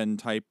me go ahead and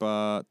type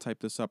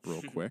this up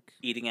real quick.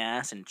 Eating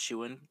ass and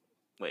chewing.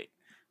 Wait.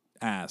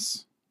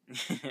 Ass.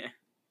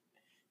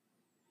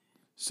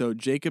 So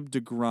Jacob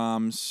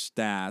deGrom's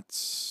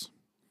stats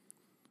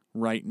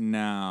right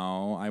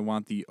now. I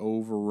want the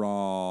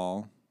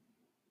overall.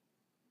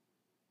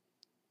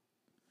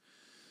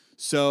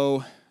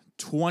 So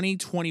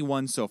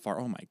 2021 so far.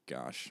 Oh my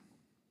gosh.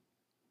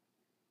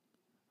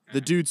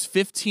 The dude's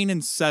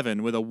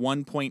 15-7 with a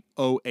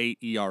 1.08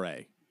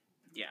 ERA.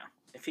 Yeah.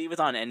 If he was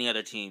on any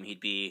other team, he'd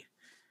be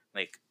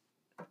like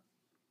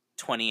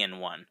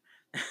 20-1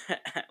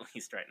 at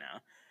least right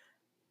now.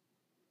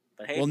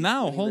 But hey, well,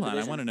 now hold on.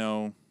 I want to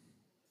know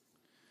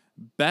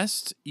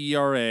best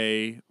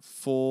ERA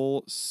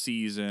full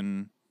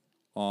season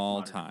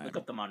all time. Look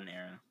up the modern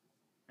era.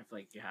 I feel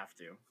like you have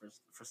to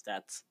for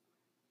stats.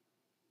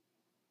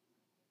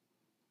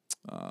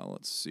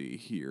 Let's see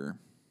here.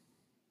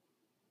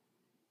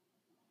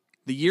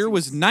 The year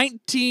was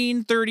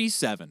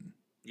 1937.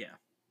 Yeah.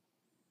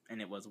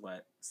 And it was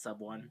what? Sub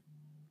 1?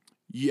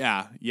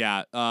 Yeah.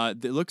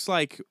 It looks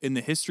like in the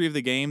history of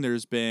the game,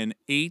 there's been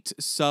 8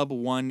 sub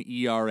 1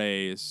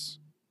 ERAs.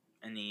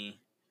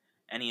 Any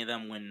of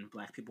them when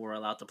black people were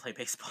allowed to play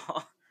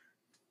baseball?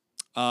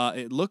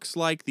 It looks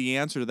like the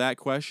answer to that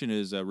question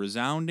is a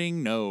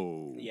resounding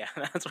no. Yeah,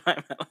 that's what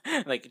I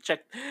meant. Like,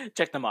 check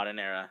the modern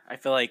era. I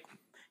feel like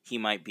he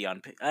might be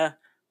on.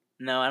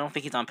 No, I don't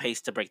think he's on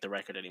pace to break the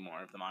record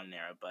anymore of the modern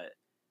era. But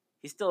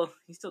he's still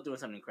doing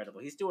something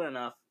incredible. He's doing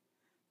enough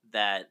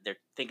that they're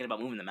thinking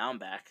about moving the mound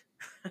back.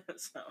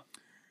 So,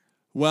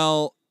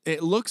 well,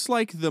 it looks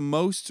like the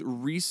most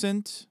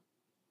recent,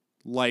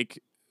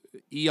 like,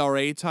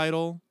 ERA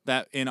title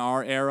that in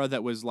our era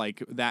that was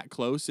like that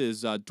close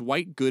is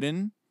Dwight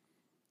Gooden.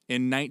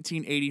 In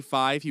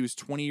 1985, he was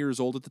 20 years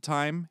old at the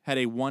time, had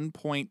a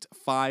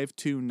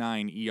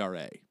 1.529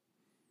 ERA.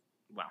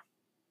 Wow.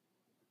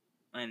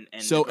 And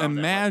so DeGrom's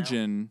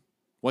imagine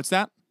what's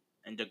that?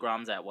 And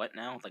DeGrom's at what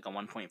now? Like a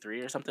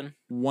 1.3 or something?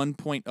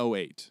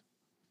 1.08.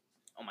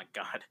 Oh my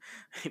god,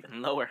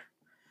 even lower.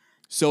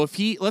 So if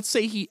let's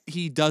say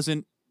he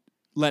doesn't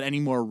let any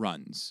more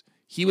runs.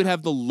 He would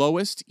have the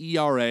lowest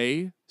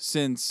ERA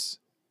since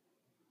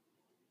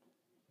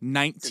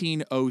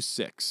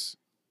 1906.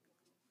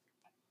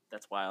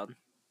 That's wild.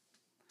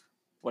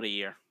 What a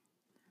year.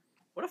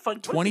 What a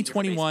fun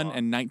 2021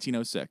 and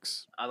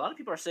 1906. A lot of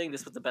people are saying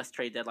this was the best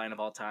trade deadline of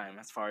all time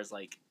as far as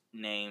like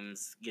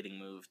names getting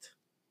moved.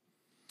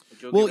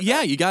 Well,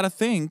 yeah, you got to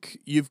think.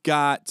 You've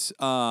got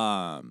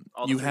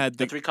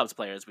the three Cubs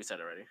players we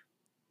said already.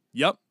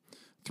 Yep.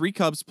 3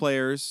 Cubs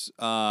players.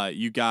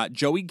 You got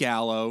Joey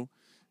Gallo,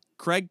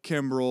 Craig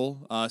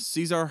Kimbrell,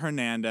 Cesar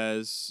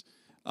Hernandez,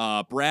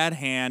 Brad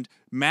Hand,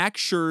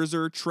 Max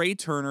Scherzer, Trey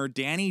Turner,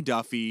 Danny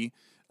Duffy.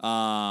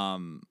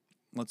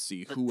 Let's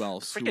see. Who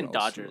else? Freaking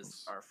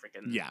Dodgers are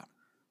freaking... Yeah.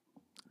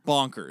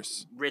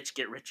 Bonkers. Rich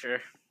get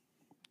richer.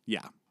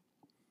 Yeah.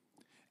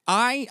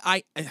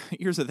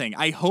 Here's the thing.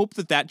 I hope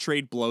that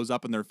trade blows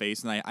up in their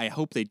face, and I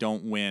hope they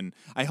don't win.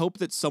 I hope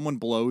that someone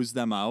blows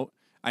them out.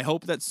 I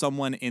hope that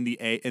someone in the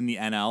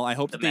NL, I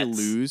hope that they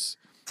lose.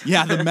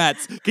 Yeah, the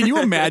Mets. Can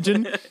you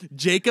imagine?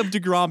 Jacob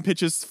deGrom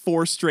pitches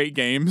 4 straight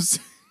games.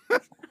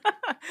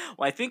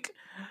 Well, I think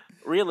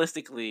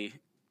realistically,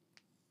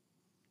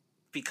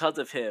 because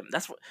of him,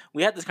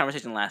 we had this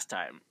conversation last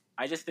time.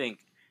 I just think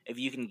if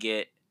you can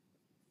get,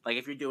 like,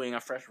 if you're doing a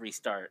fresh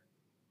restart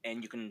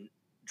and you can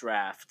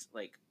draft,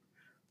 like,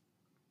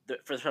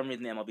 for some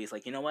reason the MLB is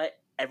like, you know what?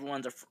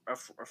 Everyone's a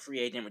free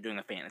agent. We're doing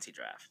a fantasy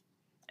draft.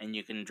 And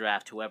you can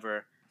draft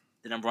whoever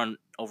the number 1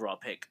 overall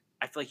pick.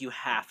 I feel like you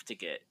have to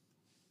get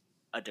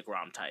a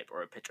DeGrom type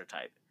or a pitcher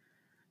type,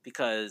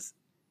 because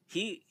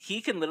he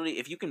can literally,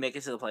 if you can make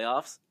it to the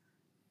playoffs,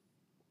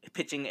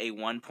 pitching a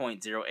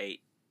 1.08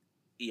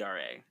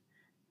 ERA,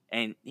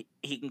 and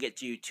he can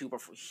get you two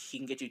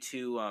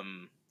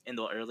in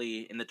the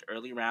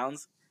early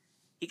rounds.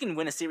 He can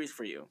win a series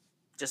for you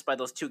just by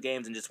those 2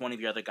 games, and just one of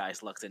your other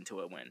guys lucks into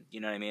a win. You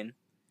know what I mean?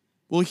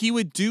 Well, he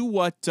would do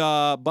what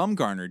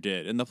Bumgarner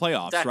did in the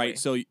playoffs, exactly. Right?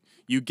 So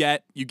you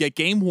get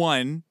game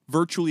 1,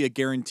 virtually a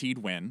guaranteed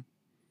win.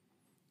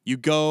 You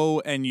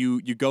go and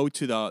you go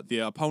to the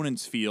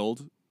opponent's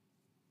field,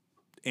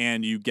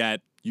 and you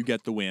get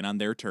the win on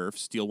their turf,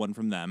 steal one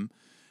from them,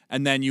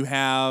 and then you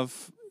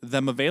have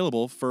them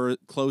available for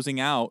closing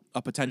out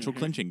a potential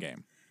clinching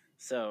game.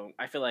 So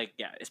I feel like,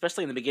 yeah,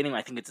 especially in the beginning,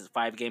 I think it's a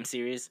 5-game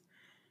series,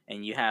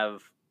 and you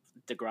have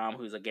DeGrom,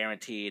 who's a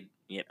guaranteed,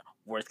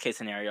 worst case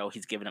scenario,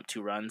 he's given up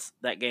 2 runs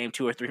that game,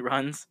 2 or 3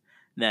 runs,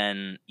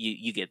 then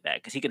you get that,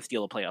 because he can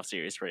steal a playoff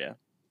series for you.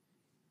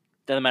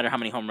 Doesn't matter how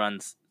many home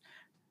runs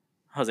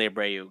Jose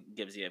Abreu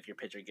gives you if your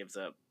pitcher gives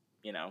up,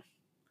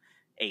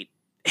 8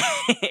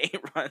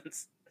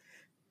 runs.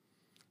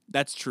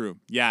 That's true.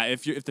 Yeah,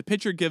 if the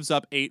pitcher gives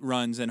up 8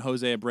 runs and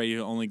Jose Abreu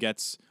only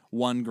gets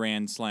 1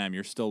 grand slam,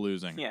 you're still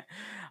losing. Yeah.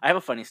 I have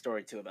a funny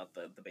story, too, about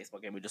the baseball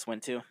game we just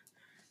went to.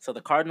 So the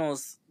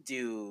Cardinals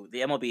do the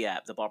MLB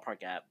app, the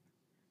ballpark app.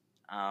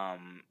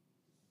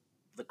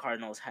 The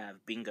Cardinals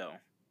have bingo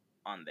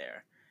on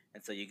there.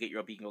 And so you get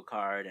your bingo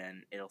card,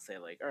 and it'll say,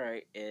 like, all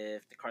right,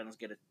 if the Cardinals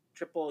get a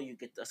triple, you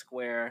get a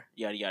square,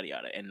 yada, yada,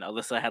 yada. And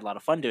Alyssa had a lot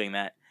of fun doing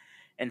that.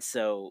 And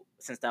so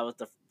since that was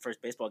the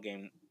first baseball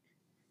game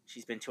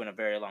she's been to in a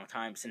very long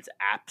time, since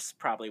apps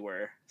probably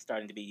were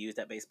starting to be used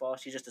at baseball,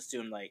 she just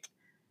assumed, like,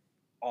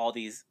 all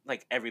these,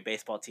 like, every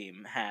baseball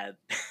team had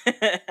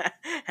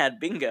had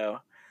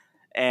bingo.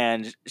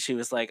 And she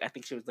was like, I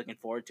think she was looking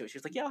forward to it. She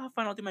was like, yeah, I'll have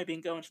fun. I'll do my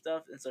bingo and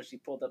stuff. And so she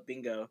pulled up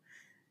bingo.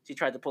 She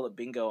tried to pull up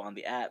bingo on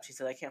the app. She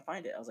said, I can't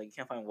find it. I was like, you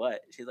can't find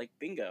what? She's like,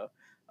 bingo.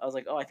 I was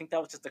like, oh, I think that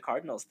was just the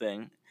Cardinals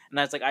thing. And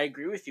I was like, I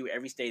agree with you.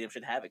 Every stadium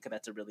should have it, because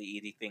that's a really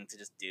easy thing to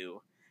just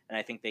do. And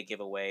I think they give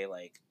away,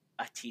 like,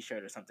 a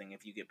T-shirt or something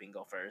if you get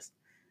bingo first.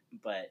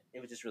 But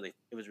it was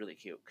really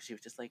cute, because she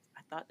was just like,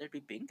 I thought there'd be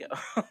bingo.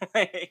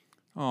 Like,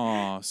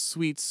 oh,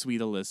 sweet,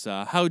 sweet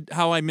Alyssa.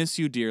 How I miss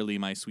you dearly,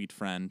 my sweet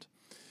friend.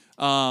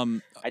 I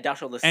doubt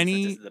she'll listen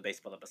since this is the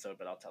baseball episode,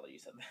 but I'll tell her you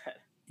said that.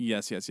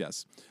 Yes.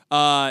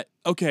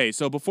 Okay,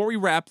 so before we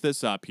wrap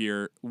this up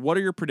here, what are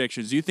your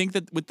predictions? Do you think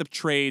that with the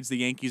trades, the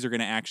Yankees are going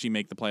to actually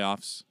make the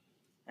playoffs?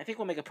 I think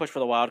we'll make a push for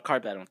the wild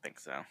card, but I don't think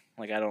so.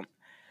 Like, I don't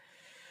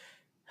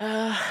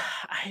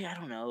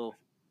know.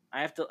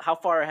 I have to. How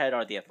far ahead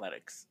are the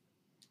Athletics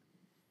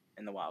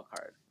in the wild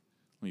card?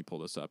 Let me pull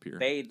this up here.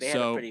 They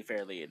have a pretty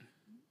fair lead.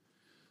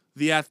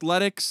 The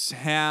Athletics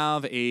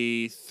have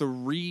a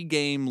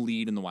 3-game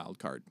lead in the wild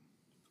card.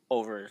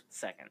 Over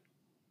second.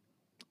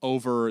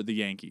 Over the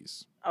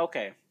Yankees.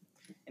 Okay.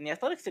 And the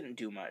Athletics didn't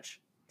do much,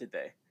 did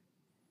they?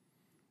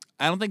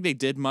 I don't think they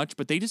did much,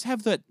 but they just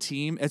have that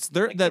team. It's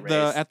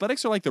the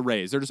Athletics are like the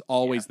Rays. They're just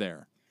always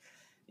there.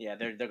 Yeah,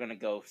 they're gonna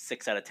go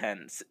 6 out of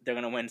 10. They're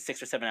gonna win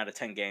 6 or 7 out of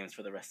 10 games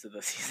for the rest of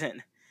the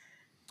season,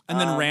 and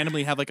then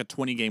randomly have like a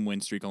 20-game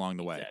win streak along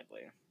the way.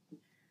 Exactly.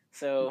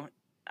 So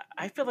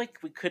I feel like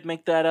we could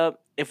make that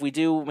up. If we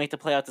do make the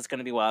playoffs, it's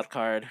gonna be wild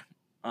card.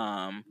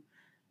 I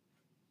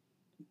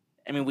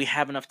mean, we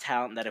have enough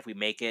talent that if we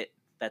make it,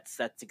 that's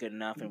good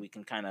enough, and we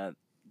can kind of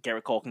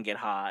Garrett Cole can get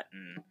hot,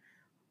 and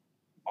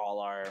all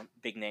our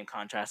big name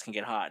contracts can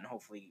get hot, and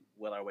hopefully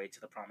will our way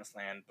to the promised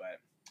land. But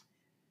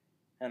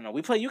I don't know.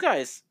 We play you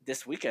guys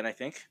this weekend, I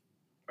think,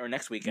 or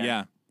next weekend.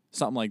 Yeah,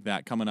 something like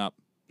that coming up.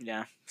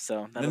 Yeah.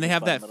 So Then they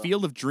have that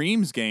Field of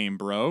Dreams game,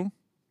 bro.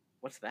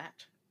 What's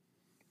that?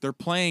 They're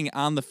playing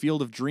on the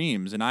Field of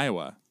Dreams in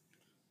Iowa.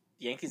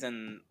 Yankees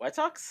and White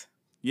Sox?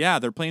 Yeah,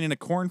 they're playing in a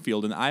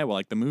cornfield in Iowa,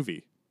 like the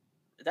movie.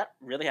 Is that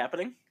really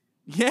happening?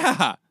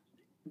 Yeah.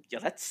 Yeah,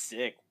 that's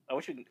sick. I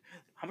wish we could...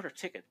 How much are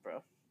tickets,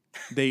 bro?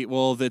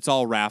 It's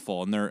all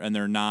raffle and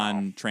they're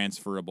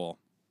non-transferable.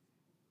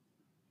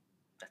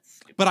 That's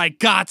stupid. But I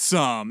got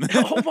some.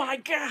 Oh my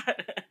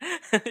god.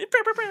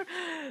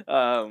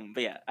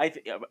 But yeah,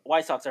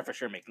 White Sox are for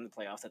sure making the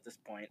playoffs at this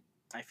point.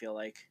 I feel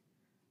like,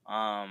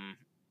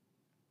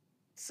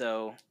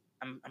 so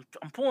I'm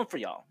pulling for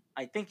y'all.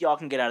 I think y'all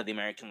can get out of the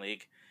American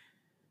League.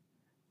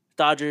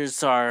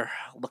 Dodgers are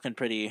looking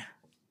pretty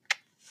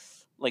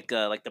like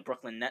the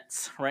Brooklyn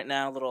Nets right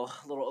now. Little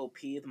OP,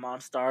 the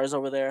Monstars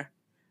over there.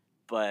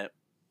 But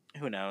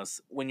who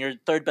knows? When your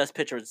third best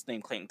pitcher is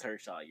named Clayton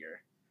Kershaw,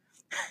 you're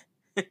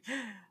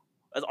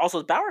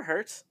also Bauer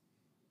hurts.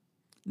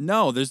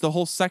 No, there's the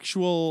whole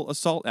sexual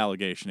assault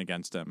allegation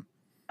against him.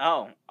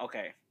 Oh,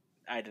 okay.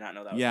 I did not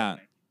know that was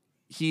happening.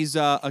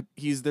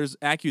 There's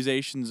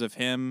accusations of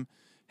him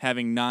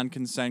having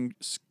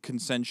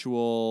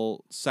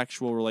consensual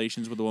sexual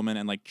relations with a woman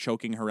and like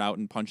choking her out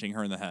and punching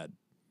her in the head.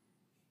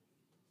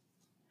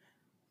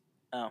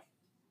 Oh.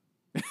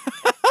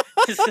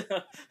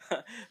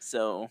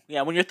 So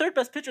yeah, when your third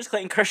best pitcher is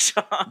Clayton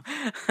Kershaw,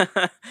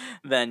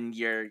 then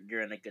you're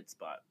in a good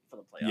spot for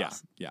the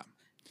playoffs. Yeah.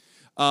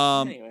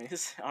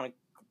 Anyways, on a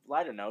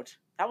lighter note,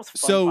 that was a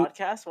fun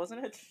podcast,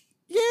 wasn't it?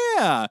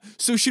 Yeah.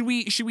 So should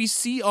we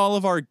see all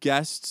of our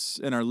guests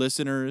and our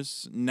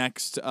listeners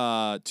next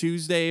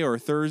Tuesday or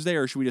Thursday,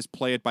 or should we just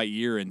play it by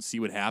ear and see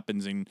what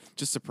happens and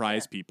just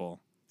surprise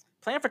people?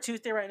 Plan for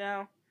Tuesday right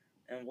now,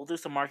 and we'll do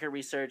some market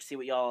research, see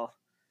what y'all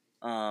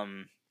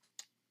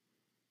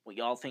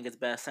think is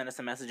best. Send us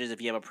some messages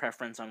if you have a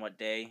preference on what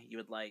day you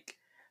would like.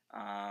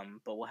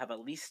 But we'll have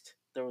at least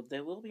there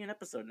will be an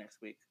episode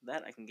next week.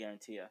 That I can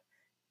guarantee you.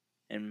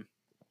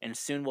 And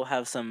soon we'll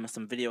have some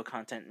video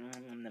content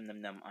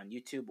on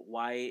YouTube.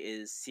 Why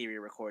is Siri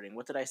recording?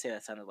 What did I say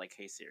that sounded like?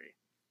 Hey Siri.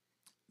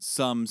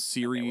 Some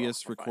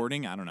serious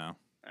recording? I don't know.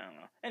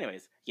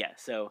 Anyways, yeah.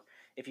 So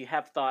if you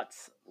have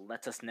thoughts,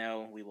 let us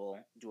know. We will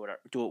do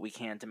what we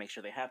can to make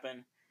sure they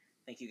happen.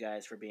 Thank you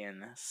guys for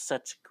being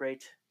such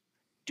great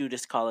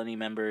Dudist Colony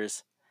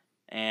members,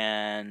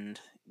 and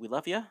we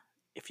love you.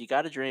 If you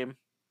got a dream,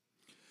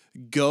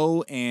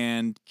 go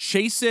and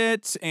chase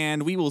it,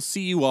 and we will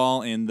see you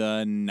all in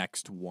the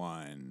next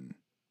one.